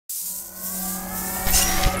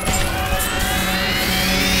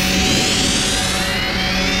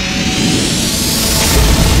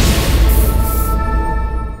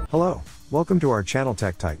Welcome to our channel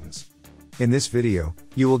Tech Titans. In this video,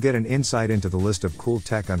 you will get an insight into the list of cool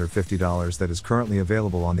tech under $50 that is currently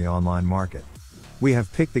available on the online market. We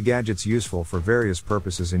have picked the gadgets useful for various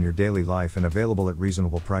purposes in your daily life and available at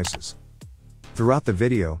reasonable prices. Throughout the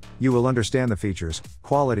video, you will understand the features,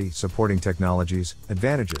 quality, supporting technologies,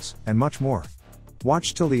 advantages, and much more.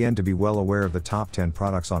 Watch till the end to be well aware of the top 10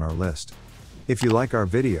 products on our list. If you like our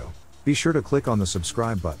video, be sure to click on the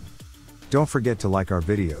subscribe button. Don't forget to like our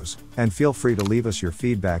videos, and feel free to leave us your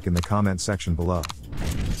feedback in the comment section below.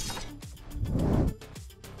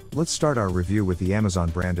 Let's start our review with the Amazon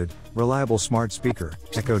branded, reliable smart speaker,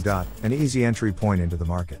 Echo Dot, an easy entry point into the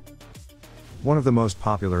market. One of the most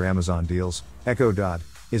popular Amazon deals, Echo Dot,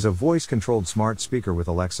 is a voice-controlled smart speaker with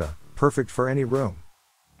Alexa, perfect for any room.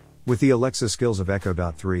 With the Alexa skills of Echo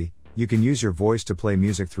Dot 3, you can use your voice to play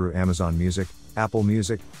music through Amazon Music, Apple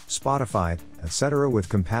Music, Spotify, etc. With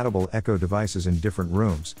compatible Echo devices in different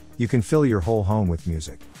rooms, you can fill your whole home with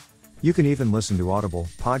music. You can even listen to Audible,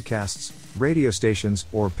 podcasts, radio stations,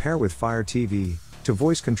 or pair with Fire TV to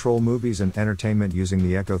voice control movies and entertainment using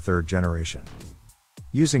the Echo 3rd generation.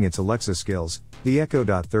 Using its Alexa skills, the Echo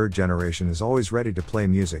Dot 3rd generation is always ready to play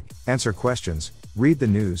music, answer questions, read the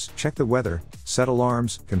news, check the weather, set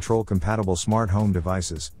alarms, control compatible smart home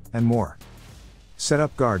devices, and more. Set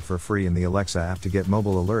up Guard for free in the Alexa app to get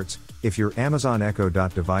mobile alerts if your Amazon Echo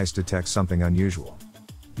Dot device detects something unusual.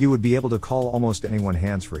 You would be able to call almost anyone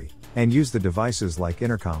hands-free, and use the devices like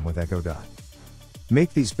intercom with Echo Dot.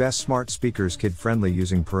 Make these best smart speakers kid-friendly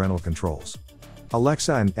using parental controls.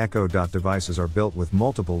 Alexa and Echo Dot devices are built with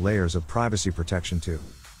multiple layers of privacy protection too.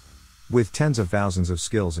 With tens of thousands of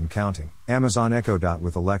skills and counting, Amazon Echo Dot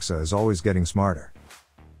with Alexa is always getting smarter.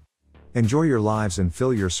 Enjoy your lives and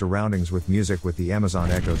fill your surroundings with music with the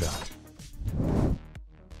Amazon Echo Dot.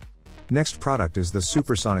 Next product is the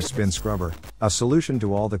Supersonic Spin Scrubber, a solution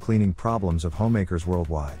to all the cleaning problems of homemakers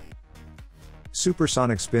worldwide.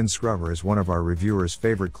 Supersonic Spin Scrubber is one of our reviewers'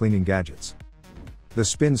 favorite cleaning gadgets. The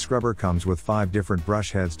Spin Scrubber comes with 5 different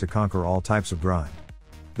brush heads to conquer all types of grime.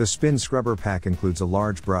 The Spin Scrubber pack includes a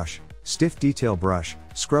large brush, stiff detail brush,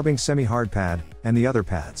 scrubbing semi-hard pad, and the other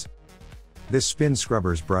pads. This Spin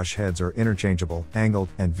Scrubber's brush heads are interchangeable, angled,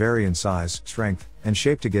 and vary in size, strength, and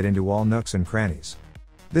shape to get into all nooks and crannies.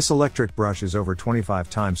 This electric brush is over 25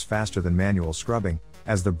 times faster than manual scrubbing,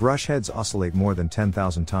 as the brush heads oscillate more than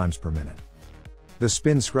 10,000 times per minute. The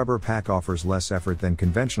Spin Scrubber pack offers less effort than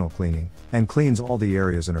conventional cleaning, and cleans all the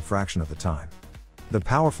areas in a fraction of the time. The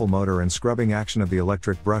powerful motor and scrubbing action of the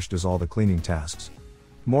electric brush does all the cleaning tasks.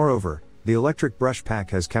 Moreover, the electric brush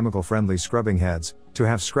pack has chemical-friendly scrubbing heads, to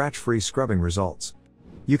have scratch-free scrubbing results.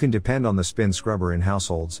 You can depend on the Spin Scrubber in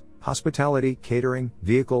households, hospitality, catering,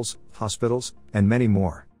 vehicles, hospitals, and many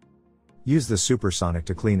more. Use the Supersonic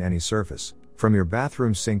to clean any surface, from your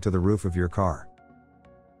bathroom sink to the roof of your car.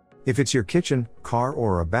 If it's your kitchen, car,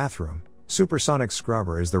 or a bathroom, Supersonic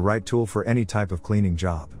Scrubber is the right tool for any type of cleaning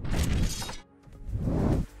job.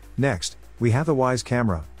 Next, we have the Wyze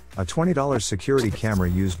Camera, a $20 security camera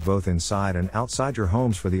used both inside and outside your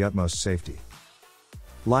homes for the utmost safety.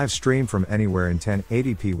 Live stream from anywhere in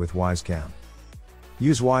 1080p with Wyze Cam.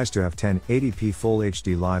 Use Wyze to have 1080p Full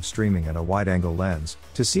HD live streaming and a wide-angle lens,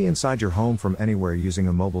 to see inside your home from anywhere using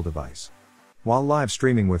a mobile device. While live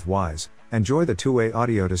streaming with Wyze, enjoy the two-way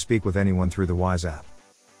audio to speak with anyone through the Wyze app.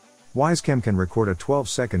 WyzeCam can record a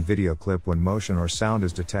 12-second video clip when motion or sound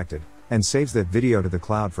is detected, and saves that video to the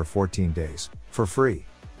cloud for 14 days, for free.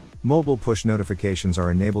 Mobile push notifications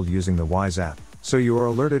are enabled using the Wyze app, so you are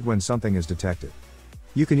alerted when something is detected.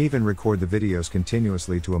 You can even record the videos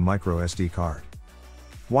continuously to a micro SD card.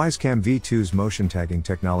 WyzeCam V2's motion tagging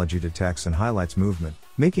technology detects and highlights movement,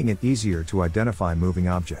 making it easier to identify moving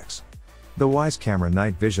objects. The Wyze Camera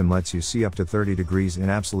Night Vision lets you see up to 30 degrees in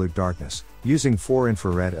absolute darkness, using 4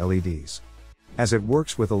 infrared LEDs. As it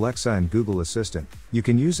works with Alexa and Google Assistant, you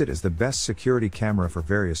can use it as the best security camera for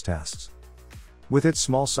various tasks. With its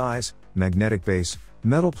small size, magnetic base,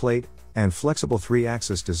 metal plate, and flexible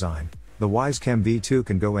 3-axis design, the WyzeCam V2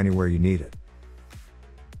 can go anywhere you need it.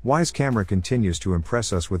 Wyze Camera continues to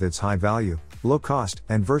impress us with its high value, low cost,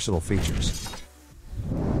 and versatile features.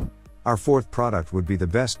 Our fourth product would be the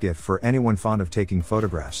best gift for anyone fond of taking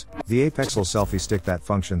photographs, the Apexel Selfie Stick that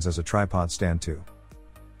functions as a tripod stand too.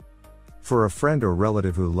 For a friend or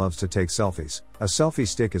relative who loves to take selfies, a selfie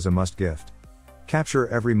stick is a must gift. Capture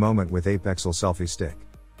every moment with Apexel Selfie Stick.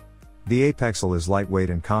 The Apexel is lightweight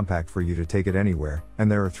and compact for you to take it anywhere,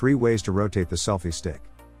 and there are 3 ways to rotate the selfie stick.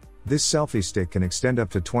 This selfie stick can extend up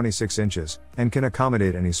to 26 inches, and can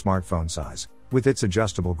accommodate any smartphone size, with its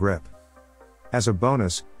adjustable grip. As a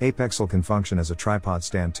bonus, Apexel can function as a tripod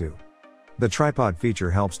stand too. The tripod feature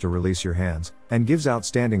helps to release your hands, and gives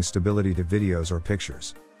outstanding stability to videos or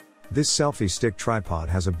pictures. This selfie stick tripod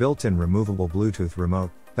has a built-in removable Bluetooth remote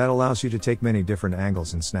that allows you to take many different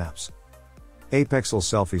angles and snaps. Apexel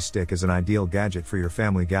Selfie Stick is an ideal gadget for your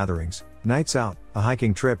family gatherings, nights out, a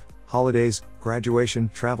hiking trip, holidays, graduation,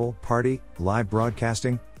 travel, party, live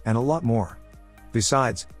broadcasting, and a lot more.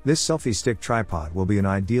 Besides, this selfie stick tripod will be an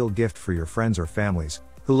ideal gift for your friends or families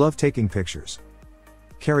who love taking pictures.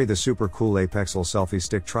 Carry the super cool Apexel Selfie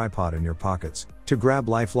Stick tripod in your pockets to grab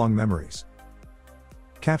lifelong memories.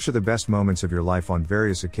 Capture the best moments of your life on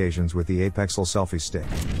various occasions with the Apexel Selfie Stick.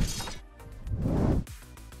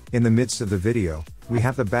 In the midst of the video, we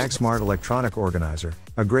have the BagSmart Electronic Organizer,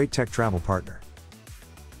 a great tech travel partner.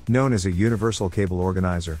 Known as a universal cable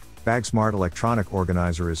organizer, BagSmart Electronic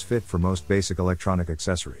Organizer is fit for most basic electronic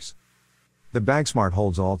accessories. The BagSmart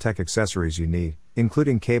holds all tech accessories you need,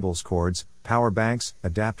 including cables, cords, power banks,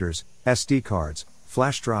 adapters, SD cards,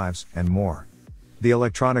 flash drives, and more. The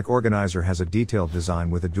electronic organizer has a detailed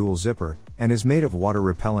design with a dual zipper, and is made of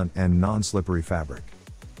water-repellent and non-slippery fabric.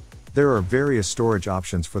 There are various storage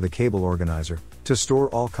options for the cable organizer, to store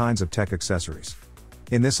all kinds of tech accessories.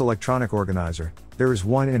 In this electronic organizer, there is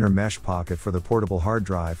one inner mesh pocket for the portable hard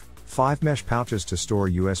drive, 5 mesh pouches to store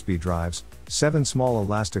USB drives, 7 small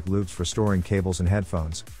elastic loops for storing cables and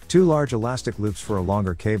headphones, 2 large elastic loops for a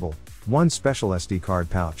longer cable, 1 special SD card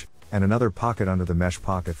pouch, and another pocket under the mesh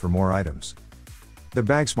pocket for more items. The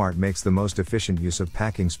BagSmart makes the most efficient use of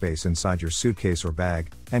packing space inside your suitcase or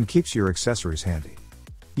bag, and keeps your accessories handy.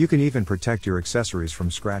 You can even protect your accessories from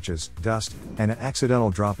scratches, dust, and accidental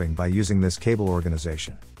dropping by using this cable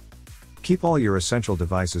organization. Keep all your essential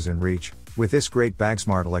devices in reach with this great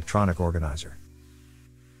BagSmart electronic organizer.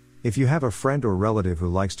 If you have a friend or relative who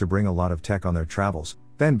likes to bring a lot of tech on their travels,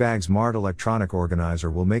 then BagSmart electronic organizer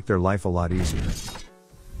will make their life a lot easier.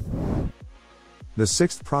 The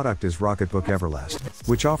sixth product is Rocketbook Everlast,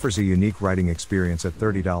 which offers a unique writing experience at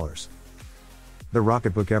 $30. The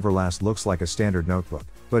Rocketbook Everlast looks like a standard notebook,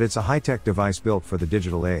 but it's a high-tech device built for the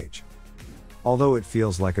digital age. Although it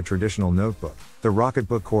feels like a traditional notebook, the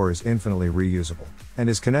Rocketbook Core is infinitely reusable, and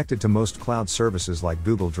is connected to most cloud services like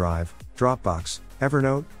Google Drive, Dropbox,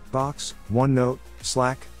 Evernote, Box, OneNote,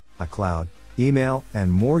 Slack, iCloud, email,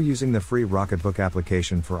 and more using the free Rocketbook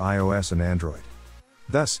application for iOS and Android.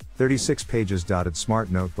 Thus, 36 pages dotted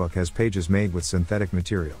smart notebook has pages made with synthetic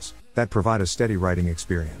materials that provide a steady writing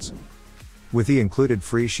experience. With the included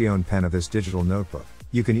free Xion pen of this digital notebook,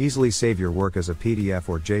 you can easily save your work as a PDF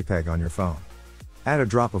or JPEG on your phone. Add a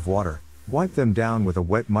drop of water, wipe them down with a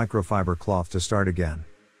wet microfiber cloth to start again.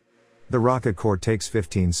 The Rocket Core takes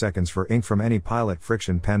 15 seconds for ink from any Pilot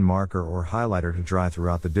friction pen marker or highlighter to dry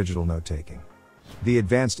throughout the digital note-taking. The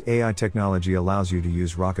advanced AI technology allows you to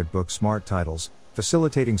use Rocketbook Smart Titles,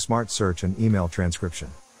 facilitating smart search and email transcription.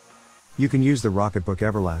 You can use the Rocketbook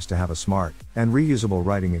Everlast to have a smart and reusable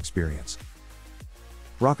writing experience.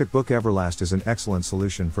 Rocketbook Everlast is an excellent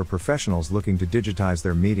solution for professionals looking to digitize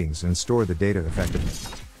their meetings and store the data effectively.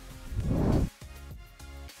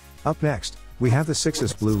 Up next, we have the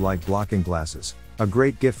Sixus Blue Light Blocking Glasses, a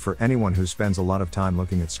great gift for anyone who spends a lot of time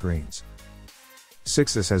looking at screens.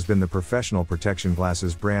 Sixus has been the professional protection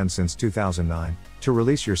glasses brand since 2009, to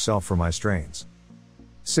release yourself from eye strains.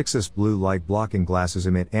 Sixus Blue Light Blocking Glasses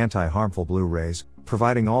emit anti-harmful blue rays,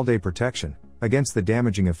 providing all-day protection against the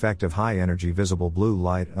damaging effect of high-energy visible blue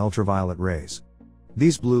light and ultraviolet rays.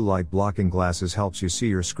 These blue light blocking glasses helps you see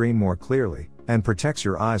your screen more clearly, and protects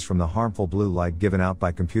your eyes from the harmful blue light given out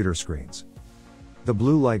by computer screens. The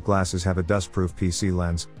blue light glasses have a dust-proof PC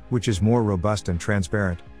lens, which is more robust and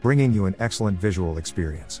transparent, bringing you an excellent visual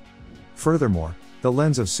experience. Furthermore, the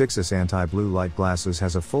lens of Sixus anti-blue light glasses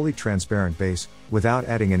has a fully transparent base, without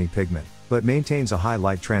adding any pigment, but maintains a high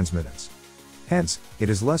light transmittance. Hence, it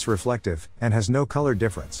is less reflective, and has no color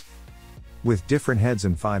difference. With different heads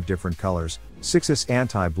and 5 different colors, Sixus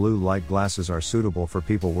anti-blue light glasses are suitable for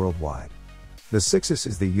people worldwide. The Sixus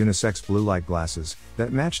is the unisex blue light glasses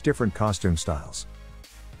that match different costume styles.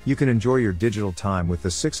 You can enjoy your digital time with the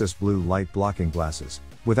Sixus blue light blocking glasses,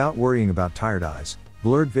 without worrying about tired eyes,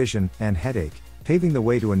 blurred vision, and headache, paving the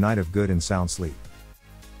way to a night of good and sound sleep.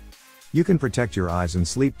 You can protect your eyes and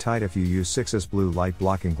sleep tight if you use Sixus blue light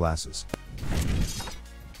blocking glasses.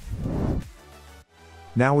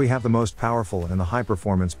 Now we have the most powerful and the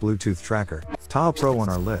high-performance Bluetooth tracker, Tile Pro, on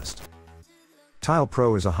our list. Tile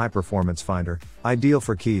Pro is a high-performance finder, ideal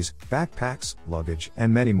for keys, backpacks, luggage,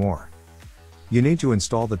 and many more. You need to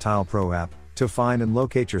install the Tile Pro app to find and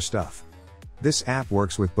locate your stuff. This app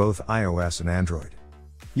works with both iOS and Android.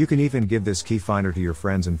 You can even give this key finder to your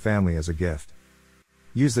friends and family as a gift.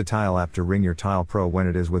 Use the Tile app to ring your Tile Pro when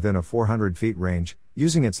it is within a 400 feet range,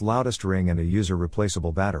 using its loudest ring and a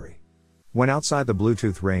user-replaceable battery. When outside the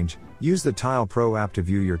Bluetooth range, use the Tile Pro app to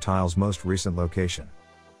view your tile's most recent location.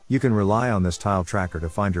 You can rely on this tile tracker to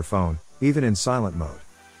find your phone, even in silent mode.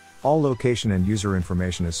 All location and user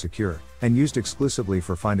information is secure, and used exclusively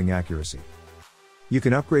for finding accuracy. You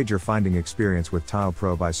can upgrade your finding experience with Tile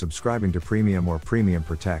Pro by subscribing to Premium or Premium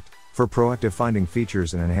Protect, for proactive finding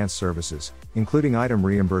features and enhanced services, including item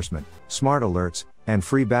reimbursement, smart alerts, and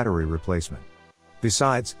free battery replacement.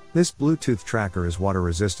 Besides, this Bluetooth tracker is water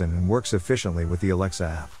resistant and works efficiently with the Alexa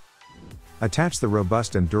app. Attach the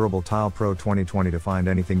robust and durable Tile Pro 2020 to find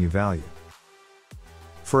anything you value.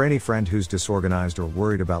 For any friend who's disorganized or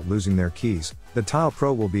worried about losing their keys, the Tile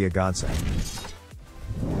Pro will be a godsend.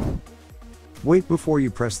 Wait before you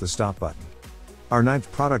press the stop button. Our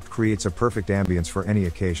ninth product creates a perfect ambience for any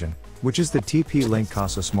occasion, which is the TP-Link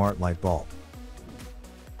Casa Smart Light Bulb.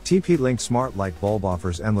 TP-Link Smart Light Bulb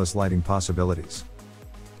offers endless lighting possibilities.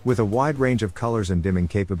 With a wide range of colors and dimming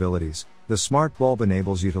capabilities, the smart bulb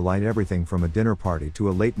enables you to light everything from a dinner party to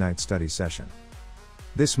a late-night study session.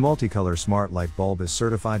 This multicolor smart light bulb is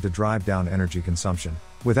certified to drive down energy consumption,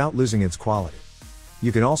 without losing its quality.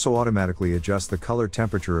 You can also automatically adjust the color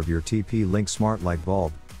temperature of your TP-Link Smart Light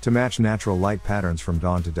Bulb, to match natural light patterns from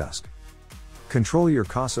dawn to dusk. Control your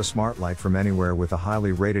Casa Smart Light from anywhere with a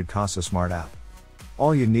highly rated Casa Smart app.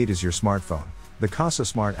 All you need is your smartphone, the Casa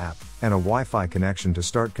Smart app, and a Wi-Fi connection to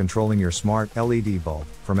start controlling your smart LED bulb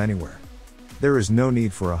from anywhere. There is no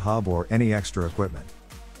need for a hub or any extra equipment.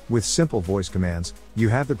 With simple voice commands, you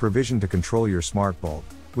have the provision to control your smart bulb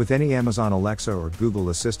with any Amazon Alexa or Google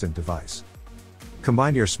Assistant device.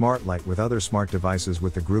 Combine your smart light with other smart devices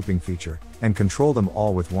with the grouping feature, and control them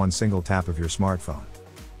all with one single tap of your smartphone.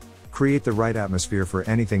 Create the right atmosphere for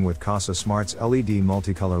anything with Casa Smart's LED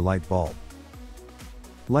multicolor light bulb.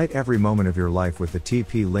 Light every moment of your life with the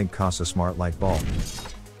TP-Link Casa Smart Light Bulb.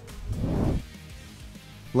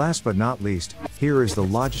 Last but not least, here is the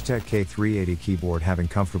Logitech K380 keyboard, having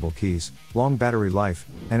comfortable keys, long battery life,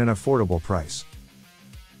 and an affordable price.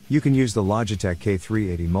 You can use the Logitech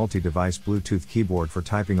K380 multi-device Bluetooth keyboard for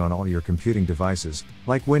typing on all your computing devices,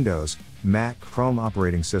 like Windows, Mac, Chrome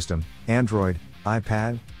operating system, Android,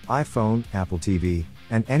 iPad, iPhone, Apple TV,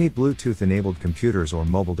 and any Bluetooth-enabled computers or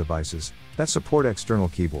mobile devices that support external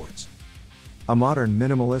keyboards. A modern,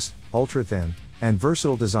 minimalist, ultra-thin, and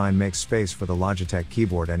versatile design makes space for the Logitech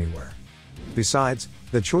keyboard anywhere. Besides,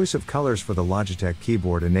 the choice of colors for the Logitech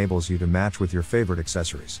keyboard enables you to match with your favorite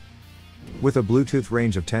accessories. With a Bluetooth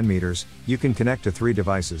range of 10 meters, you can connect to 3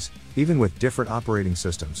 devices, even with different operating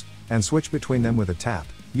systems, and switch between them with a tap,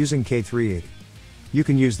 using K380. You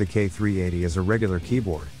can use the K380 as a regular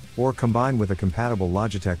keyboard, or combine with a compatible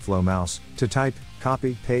Logitech Flow mouse, to type,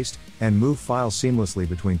 copy, paste, and move files seamlessly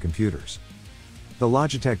between computers. The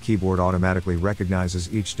Logitech keyboard automatically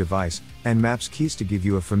recognizes each device, and maps keys to give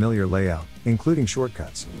you a familiar layout, including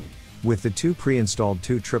shortcuts. With the 2 pre-installed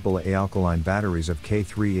 2 AAA alkaline batteries of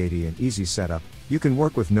K380 and easy setup, you can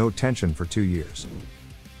work with no tension for 2 years.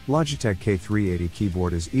 Logitech K380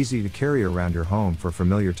 keyboard is easy to carry around your home for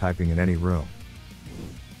familiar typing in any room.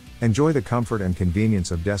 Enjoy the comfort and convenience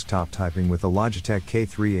of desktop typing with the Logitech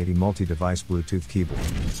K380 multi-device Bluetooth keyboard.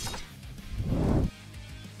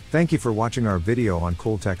 Thank you for watching our video on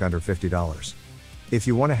cool tech under $50. If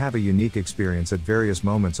you want to have a unique experience at various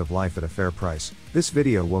moments of life at a fair price, this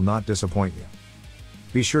video will not disappoint you.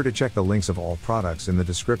 Be sure to check the links of all products in the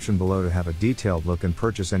description below to have a detailed look and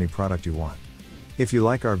purchase any product you want. If you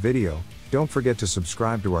like our video, don't forget to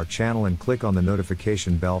subscribe to our channel and click on the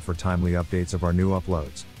notification bell for timely updates of our new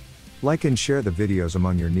uploads. Like and share the videos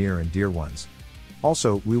among your near and dear ones.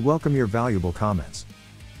 Also, we welcome your valuable comments.